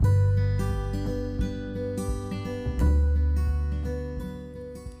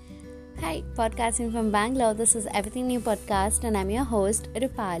Hi, podcasting from Bangalore. This is Everything New Podcast, and I'm your host,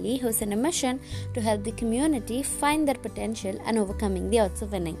 Rupali, who's in a mission to help the community find their potential and overcoming the odds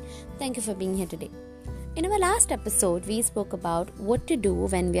of winning. Thank you for being here today. In our last episode, we spoke about what to do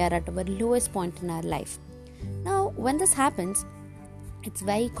when we are at our lowest point in our life. Now, when this happens, it's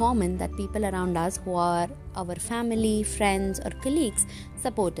very common that people around us who are our family, friends, or colleagues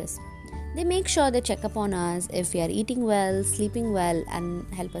support us. They make sure they check up on us if we are eating well, sleeping well, and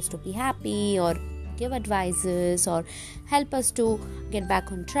help us to be happy, or give advices, or help us to get back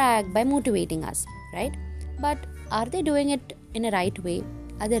on track by motivating us, right? But are they doing it in a right way?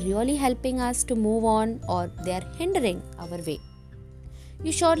 Are they really helping us to move on, or they are hindering our way?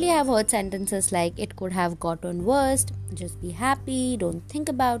 You surely have heard sentences like, it could have gotten worse, just be happy, don't think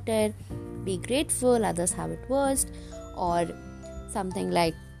about it, be grateful, others have it worse, or something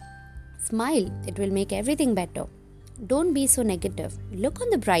like, smile, it will make everything better. Don't be so negative. Look on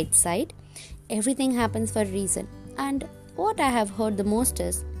the bright side. Everything happens for a reason. And what I have heard the most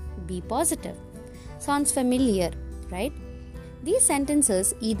is, be positive. Sounds familiar, right? These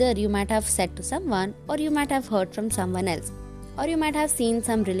sentences either you might have said to someone, or you might have heard from someone else, or you might have seen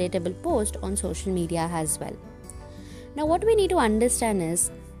some relatable post on social media as well. Now what we need to understand is,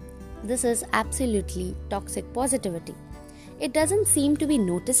 this is absolutely toxic positivity. It doesn't seem to be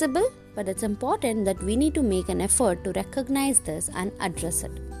noticeable, but it's important that we need to make an effort to recognize this and address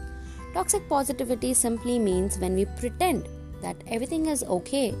it. Toxic positivity simply means when we pretend that everything is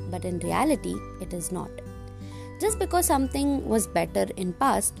okay, but in reality, it is not. Just because something was better in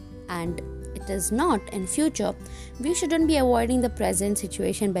past and it is not in future, we shouldn't be avoiding the present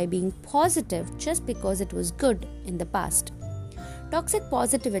situation by being positive just because it was good in the past. Toxic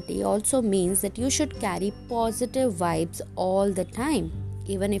positivity also means that you should carry positive vibes all the time,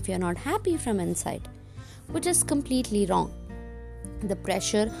 even if you're not happy from inside, which is completely wrong. The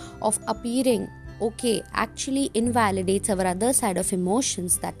pressure of appearing okay actually invalidates our other side of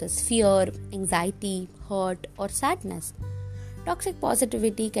emotions, that is fear, anxiety, hurt, or sadness. Toxic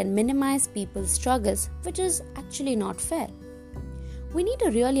positivity can minimize people's struggles, which is actually not fair. We need to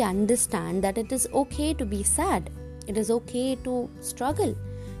really understand that it is okay to be sad. It is okay to struggle.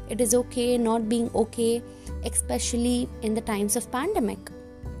 It is okay not being okay, especially in the times of pandemic.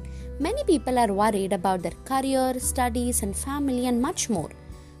 Many people are worried about their career, studies, and family, and much more.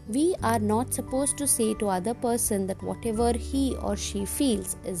 We are not supposed to say to other person that whatever he or she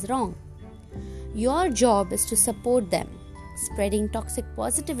feels is wrong. Your job is to support them. Spreading toxic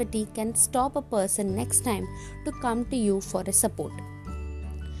positivity can stop a person next time to come to you for a support.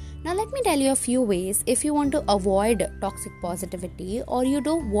 Now let me tell you a few ways if you want to avoid toxic positivity or you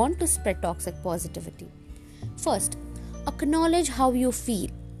don't want to spread toxic positivity. First, acknowledge how you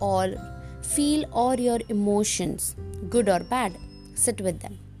feel all your emotions, good or bad. Sit with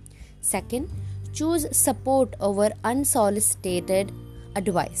them. Second, choose support over unsolicited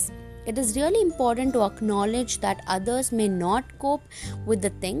advice. It is really important to acknowledge that others may not cope with the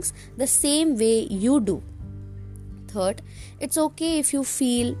things the same way you do. Third, it's okay if you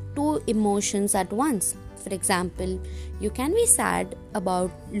feel two emotions at once. For example, you can be sad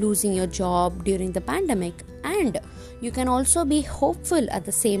about losing your job during the pandemic, and you can also be hopeful at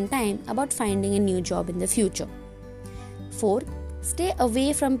the same time about finding a new job in the future. Fourth, stay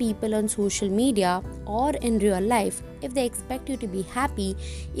away from people on social media or in real life if they expect you to be happy,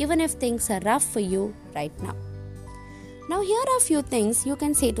 even if things are rough for you right now. Now, here are a few things you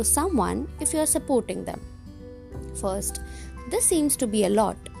can say to someone if you are supporting them. First, this seems to be a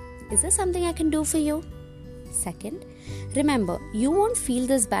lot. Is there something I can do for you? Second, remember, you won't feel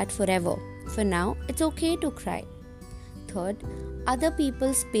this bad forever. For now, it's okay to cry. Third, other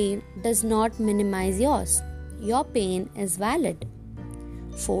people's pain does not minimize yours. Your pain is valid.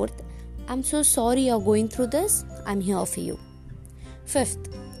 Fourth, I'm so sorry you're going through this. I'm here for you. Fifth,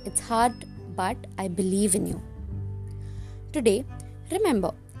 it's hard, but I believe in you. Today,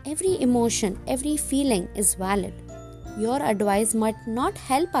 remember, every emotion, every feeling is valid. Your advice might not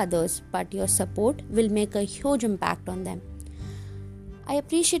help others, but your support will make a huge impact on them. I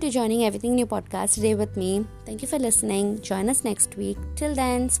appreciate you joining Everything New Podcast today with me. Thank you for listening. Join us next week. Till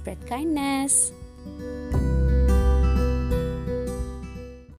then, spread kindness.